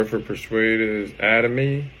For persuade is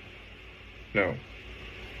atomy. No.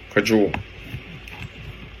 Cajole.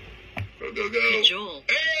 Go, go, go. Cajole.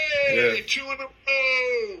 Hey, Yes. 2 in a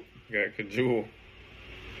row. Got cajole.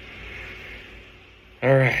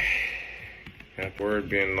 Alright. That word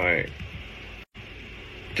being like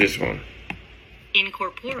this one.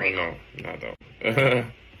 Incorporeal. Oh no, not that one.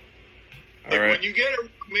 Like Alright. when you get it,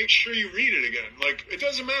 make sure you read it again. Like, it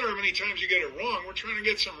doesn't matter how many times you get it wrong. We're trying to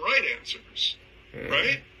get some right answers.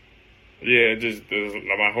 Right? Yeah,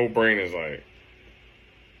 my whole brain is like,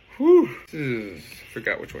 whew.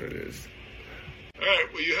 Forgot which one it is. All right.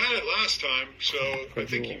 Well, you had it last time, so I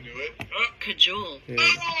think you knew it. Cajole. Yeah.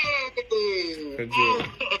 Oh! Cajole.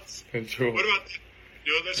 Almost. Cajole. What about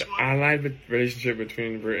you know this one? Allied relationship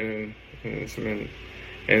between Britain and Smith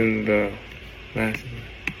and the last one.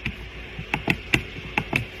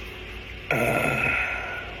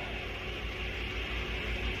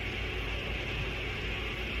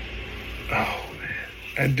 Oh man,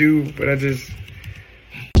 I do, but I just.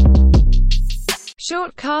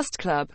 Short Cast Club